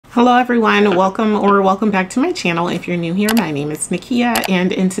Hello everyone, welcome back to my channel. If you're new here, my name is Nakia,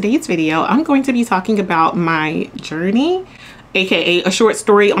 and in today's video I'm going to be talking about my journey, aka a short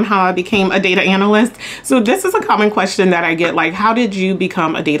story on how I became a data analyst. So this is a common question that I get, like, how did you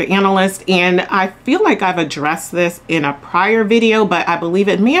become a data analyst? And I feel like I've addressed this in a prior video, but I believe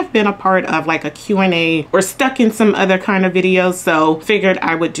it may have been a part of like a Q&A or stuck in some other kind of videos. So figured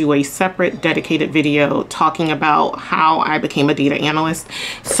I would do a separate dedicated video talking about how I became a data analyst.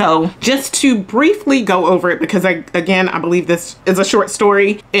 So just to briefly go over it, because I believe this is a short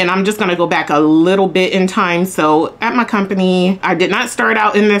story and I'm just going to go back a little bit in time. So at my company, I did not start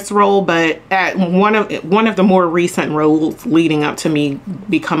out in this role, but at one of the more recent roles leading up to me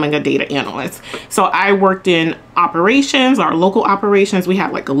becoming a data analyst. So I worked in operations, our local operations. We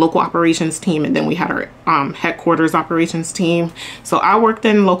had like a local operations team, and then we had our headquarters operations team. So I worked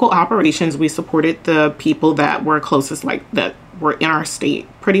in local operations. We supported the people that were closest, like that were in our state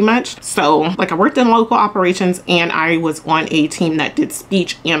pretty much. So like I worked in local operations and I was on a team that did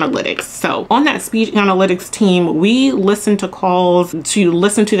speech analytics. So on that speech analytics team, we listened to calls to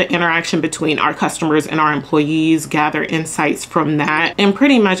listen to the interaction between our customers and our employees, gather insights from that. And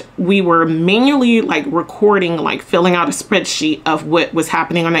pretty much we were manually like recording, like filling out a spreadsheet of what was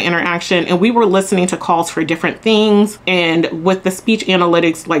happening on the interaction. And we were listening to calls for different things. And with the speech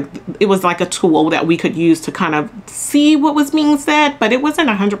analytics, like it was like a tool that we could use to kind of see what was being said, but it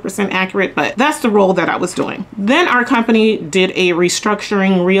wasn't 100% accurate, but that's the role that I was doing. Then our company did a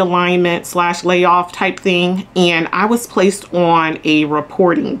restructuring, realignment / layoff type thing, and I was placed on a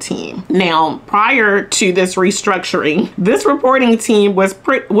reporting team. Now, prior to this restructuring, this reporting team was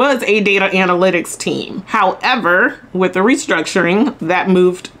a data analytics team. However, with the restructuring, that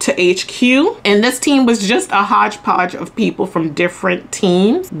moved to HQ, and this team was just a hodgepodge of people from different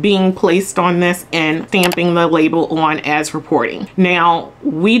teams being placed on this and stamping the label on as reporting. Now,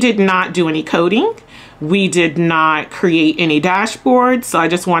 we did not do any coding. We did not create any dashboards. So I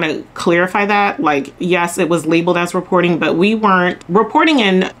just want to clarify that. Like, yes, it was labeled as reporting, but we weren't. Reporting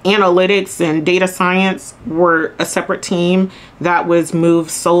and analytics and data science were a separate team that was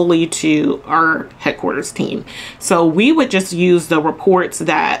moved solely to our headquarters team. So we would just use the reports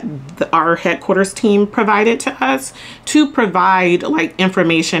that our headquarters team provided to us to provide like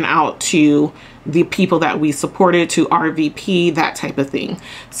information out to the people that we supported, to our VP, that type of thing.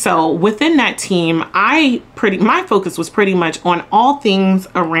 So within that team, my focus was pretty much on all things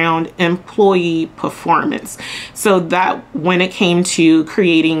around employee performance. So that when it came to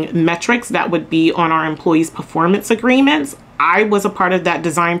creating metrics that would be on our employees' performance agreements, I was a part of that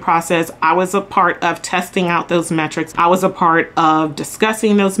design process. I was a part of testing out those metrics. I was a part of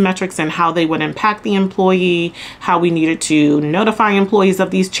discussing those metrics and how they would impact the employee, how we needed to notify employees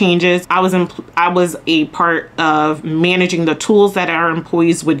of these changes. I was a part of managing the tools that our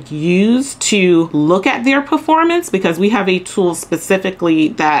employees would use to look at their performance, because we have a tool specifically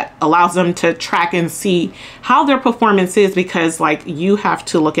that allows them to track and see how their performance is, because like you have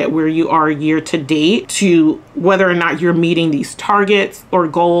to look at where you are year to date to whether or not you're meeting these targets or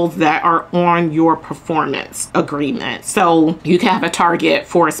goals that are on your performance agreement. So you can have a target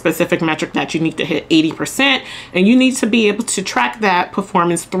for a specific metric that you need to hit 80%, and you need to be able to track that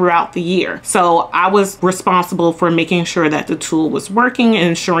performance throughout the year. So I was responsible for making sure that the tool was working and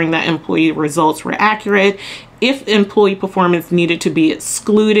ensuring that employee results were accurate. If employee performance needed to be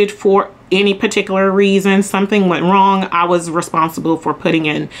excluded for any particular reason, something went wrong, I was responsible for putting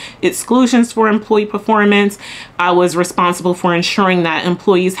in exclusions for employee performance. I was responsible for ensuring that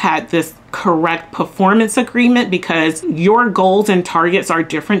employees had this correct performance agreement, because your goals and targets are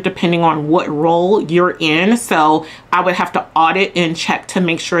different depending on what role you're in. So I would have to audit and check to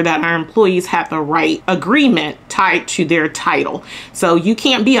make sure that our employees had the right agreement tied to their title. So you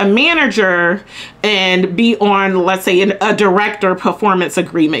can't be a manager and be on, let's say, a director performance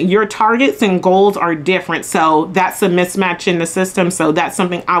agreement. Your targets and goals are different. So that's a mismatch in the system. So that's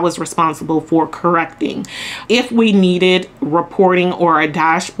something I was responsible for correcting. If we needed reporting or a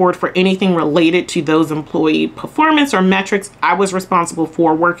dashboard for anything related to those employee performance or metrics, I was responsible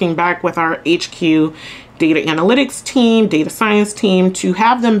for working back with our HQ data analytics team, data science team, to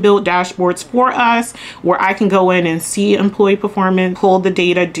have them build dashboards for us where I can go in and see employee performance, pull the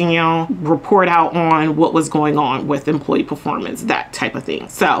data down, report out on what was going on with employee performance, that type of thing.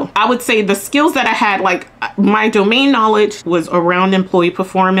 So I would say the skills that I had, like my domain knowledge was around employee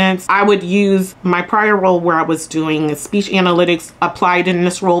performance. I would use my prior role where I was doing speech analytics applied in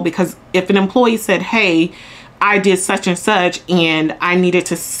this role, because if an employee said, hey, I did such and such, and I needed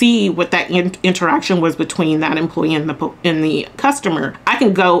to see what that interaction was between that employee and the customer, I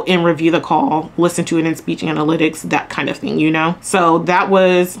can go and review the call, listen to it in speech analytics, that kind of thing, you know? So that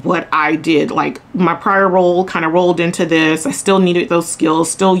was what I did. Like, my prior role kind of rolled into this. I still needed those skills,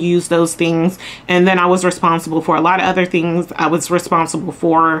 still used those things. And then I was responsible for a lot of other things. I was responsible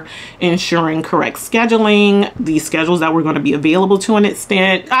for ensuring correct scheduling, the schedules that were going to be available to an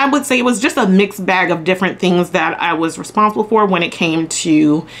extent. I would say it was just a mixed bag of different things that I was responsible for when it came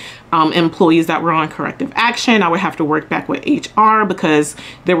to employees that were on corrective action. I would have to work back with HR because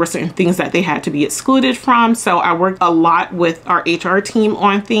there were certain things that they had to be excluded from. So I worked a lot with our HR team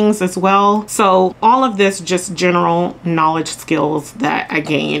on things as well. So all of this, just general knowledge skills that I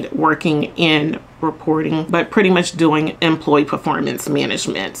gained working in reporting, but pretty much doing employee performance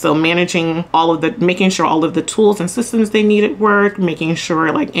management. So managing making sure all of the tools and systems they needed work, making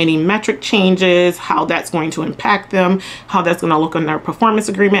sure like any metric changes, how that's going to impact them, how that's going to look on their performance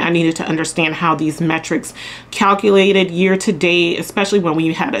agreement. I needed to understand how these metrics calculated year to date, especially when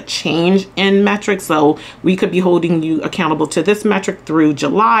we had a change in metrics. So we could be holding you accountable to this metric through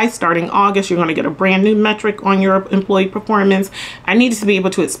July. Starting August, you're going to get a brand new metric on your employee performance. I needed to be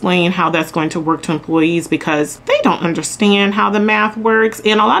able to explain how that's going to work to employees because they don't understand how the math works,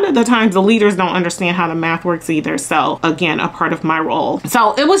 and a lot of the times the leaders don't understand how the math works either. So again, a part of my role.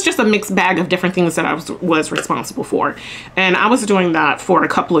 So it was just a mixed bag of different things that I was responsible for, and I was doing that for a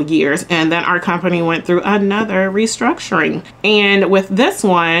couple of years, and then our company went through another restructuring. And with this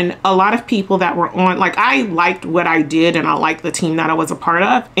one, a lot of people that were on, like, I liked what I did and I liked the team that I was a part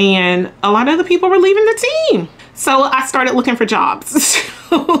of, and a lot of the people were leaving the team. So I started looking for jobs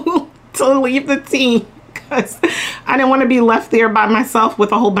to leave the team because I didn't want to be left there by myself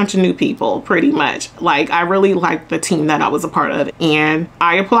with a whole bunch of new people, pretty much. Like, I really liked the team that I was a part of, and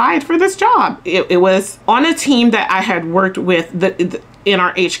I applied for this job. It was on a team that I had worked with in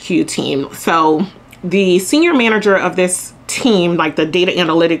our HQ team. So the senior manager of this team, like the data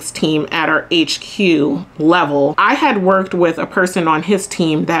analytics team at our HQ level, I had worked with a person on his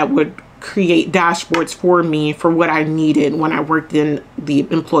team that would create dashboards for me for what I needed when I worked in the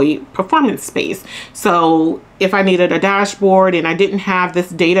employee performance space. So if I needed a dashboard and I didn't have this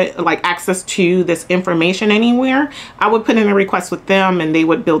data, like access to this information anywhere, I would put in a request with them and they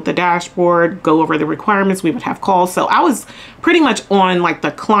would build the dashboard, go over the requirements, we would have calls. So I was pretty much on like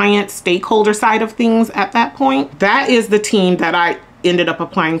the client stakeholder side of things at that point. That is the team that I ended up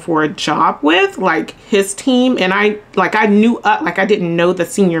applying for a job with, like his team. And I knew, like, I didn't know the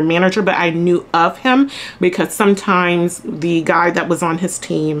senior manager, but I knew of him because sometimes the guy that was on his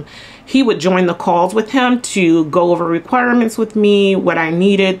team, he would join the calls with him to go over requirements with me, what I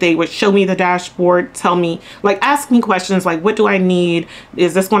needed. They would show me the dashboard, tell me, like, ask me questions like, what do I need?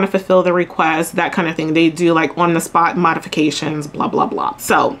 Is this going to fulfill the request? That kind of thing. They do like on the spot modifications, blah, blah, blah.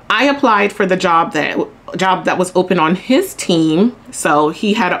 So I applied for the job that was open on his team. So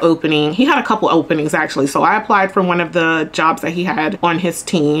he had an opening. He had a couple openings actually. So I applied for one of the jobs that he had on his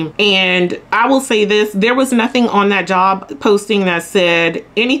team. And I will say this, there was nothing on that job posting that said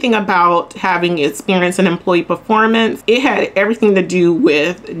anything about having experience in employee performance. It had everything to do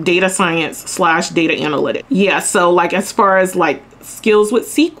with data science / data analytics. Yeah, so like as far as like skills with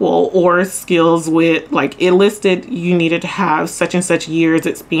SQL or skills with, like, it listed you needed to have such and such years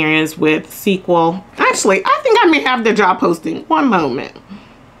experience with SQL. Actually, I think I may have the job posting. One moment.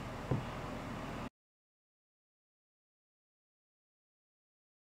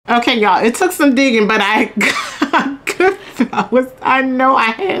 Okay, y'all, it took some digging, but I know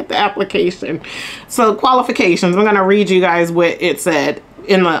I had the application. So qualifications, I'm gonna read you guys what it said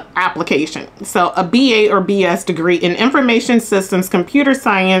in the application. So a BA or BS degree in information systems, computer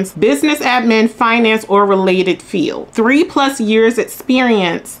science, business admin, finance, or related field. 3+ years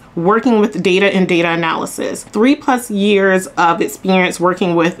experience working with data and data analysis. 3+ years of experience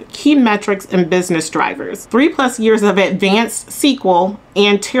working with key metrics and business drivers. 3+ years of advanced SQL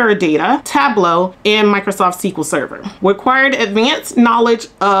and Teradata, Tableau, and Microsoft SQL Server. Required advanced knowledge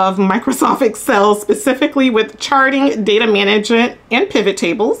of Microsoft Excel, specifically with charting, data management, and pivot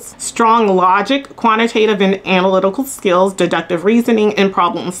tables. Strong logic, quantitative and analytical skills, deductive reasoning, and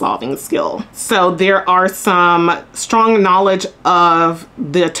problem solving skill. So there are some strong knowledge of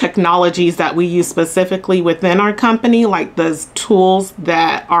the technologies that we use specifically within our company, like those tools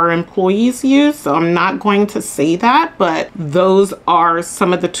that our employees use. So I'm not going to say that, but those are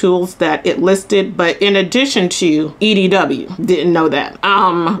some of the tools that it listed. But in addition to EDW, didn't know that.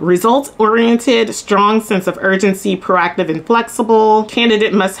 Results oriented, strong sense of urgency, proactive and flexible.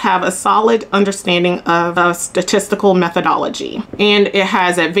 Candidate must have a solid understanding of statistical methodology. And it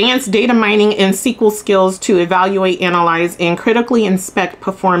has advanced data mining and SQL skills to evaluate, analyze, and critically inspect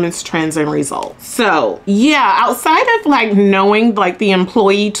performance trends and results. So yeah, outside of like knowing like the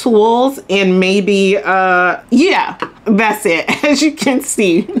employee tools and maybe, yeah, that's it. As you can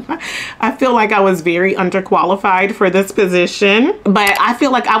see, I feel like I was very underqualified for this position, but I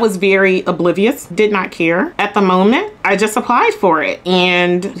feel like I was very oblivious, did not care at the moment. I just applied for it.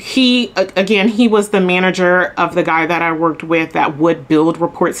 And he, again, he was the manager of the guy that I worked with that would build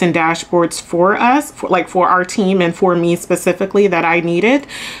reports and dashboards for us, for our team and for me specifically that I needed.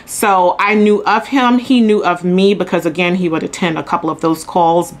 So I knew of him. He knew of me because again, he would attend a couple of those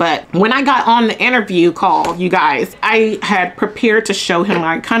calls. But when I got on the interview call, you guys, I had prepared to show him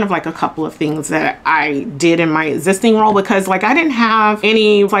like kind of like a couple of things that I did in my existing role, because like I didn't have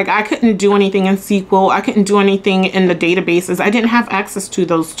any, like I couldn't do anything in SQL. I couldn't do anything in the databases. I didn't have access to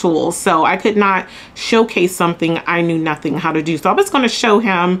those tools. So I could not showcase something I knew nothing how to do. So I was going to show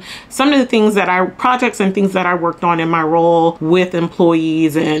him some of the things that projects and things that I worked on in my role with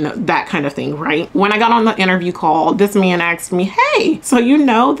employees and that kind of thing, right? When I got on the interview call, this man asked me, hey, so you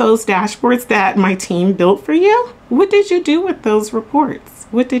know those dashboards that my team built for you? What did you do with those reports?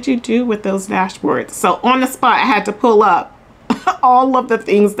 What did you do with those dashboards? So on the spot, I had to pull up all of the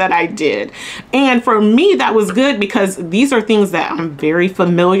things that I did. And for me, that was good because these are things that I'm very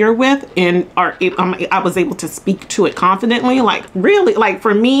familiar with and I was able to speak to it confidently. Like really, like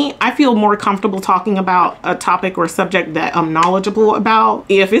for me, I feel more comfortable talking about a topic or subject that I'm knowledgeable about.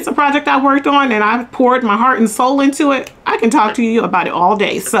 If it's a project I worked on and I poured my heart and soul into it, I can talk to you about it all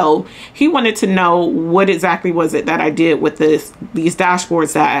day. So he wanted to know what exactly was it that I did with these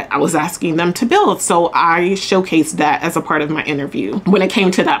dashboards that I was asking them to build. So I showcased that as a part of my interview when it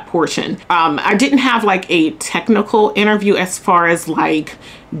came to that portion. I didn't have like a technical interview as far as like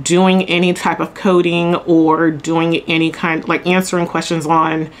doing any type of coding or doing any kind, like answering questions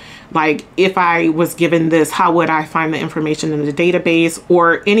on like if I was given this, how would I find the information in the database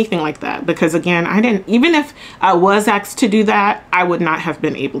or anything like that? Because again, even if I was asked to do that, I would not have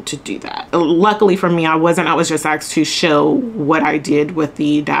been able to do that. Luckily for me, I wasn't. I was just asked to show what I did with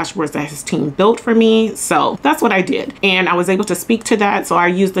the dashboards that his team built for me. So that's what I did. And I was able to speak to that. So I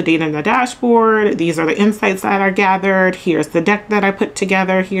used the data in the dashboard. These are the insights that I gathered. Here's the deck that I put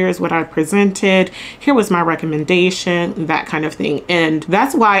together. Here's what I presented. Here was my recommendation, that kind of thing. And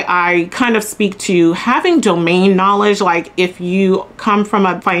that's why I kind of speak to having domain knowledge. Like if you come from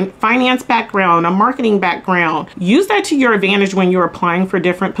a finance background, a marketing background, use that to your advantage when you're applying for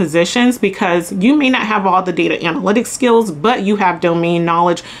different positions, because you may not have all the data analytics skills, but you have domain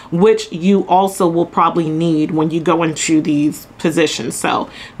knowledge, which you also will probably need when you go into these positions. So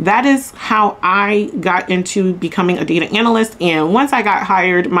that is how I got into becoming a data analyst. And once I got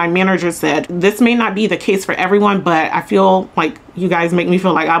hired, my manager said, this may not be the case for everyone, but I feel like you guys make me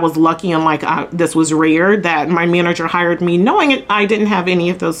feel like I was lucky and like this was rare that my manager hired me knowing I didn't have any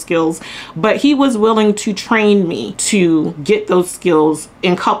of those skills, but he was willing to train me to get those skills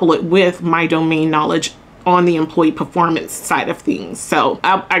and couple it with my domain knowledge on the employee performance side of things. So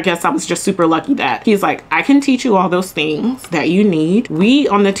I guess I was just super lucky that he's like, I can teach you all those things that you need. We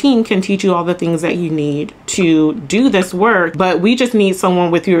on the team can teach you all the things that you need to do this work, but we just need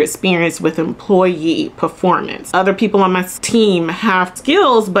someone with your experience with employee performance. Other people on my team have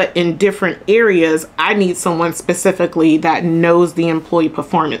skills, but in different areas. I need someone specifically that knows the employee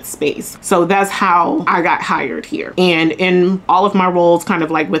performance space. So that's how I got hired here. And in all of my roles, kind of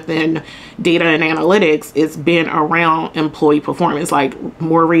like within data and analytics, it's been around employee performance. Like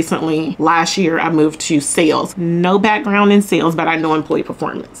more recently, last year, I moved to sales. No background in sales, but I know employee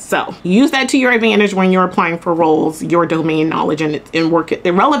performance. So use that to your advantage when you're applying for roles, your domain knowledge and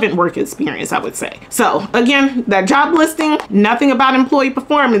the relevant work experience, I would say. So again, that job listing, nothing about employee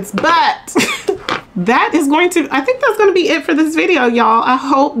performance, but that is I think that's going to be it for this video, y'all. I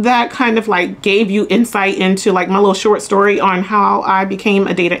hope that kind of like gave you insight into like my little short story on how I became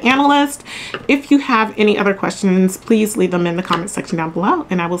a data analyst. If you have any other questions, please leave them in the comment section down below,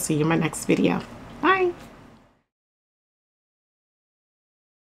 and I will see you in my next video.